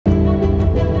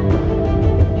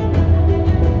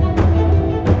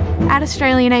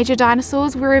Australian Age of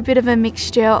Dinosaurs, we're a bit of a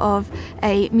mixture of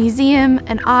a museum,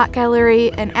 an art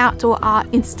gallery, an outdoor art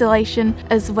installation,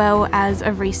 as well as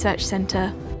a research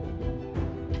centre.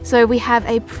 So we have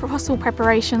a fossil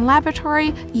preparation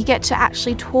laboratory. You get to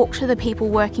actually talk to the people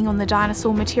working on the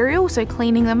dinosaur material, so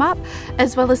cleaning them up,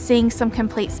 as well as seeing some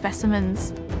complete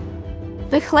specimens.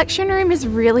 The collection room is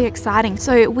really exciting.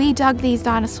 So we dug these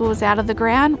dinosaurs out of the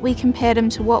ground. We compared them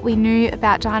to what we knew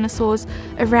about dinosaurs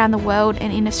around the world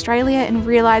and in Australia and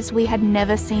realised we had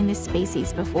never seen this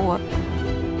species before.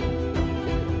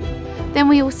 Then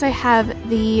we also have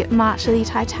the March of the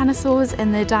Titanosaurs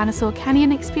and the Dinosaur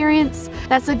Canyon experience.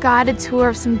 That's a guided tour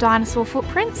of some dinosaur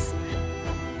footprints.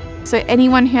 So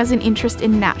anyone who has an interest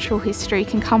in natural history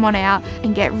can come on out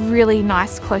and get really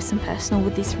nice, close and personal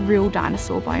with this real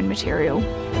dinosaur bone material.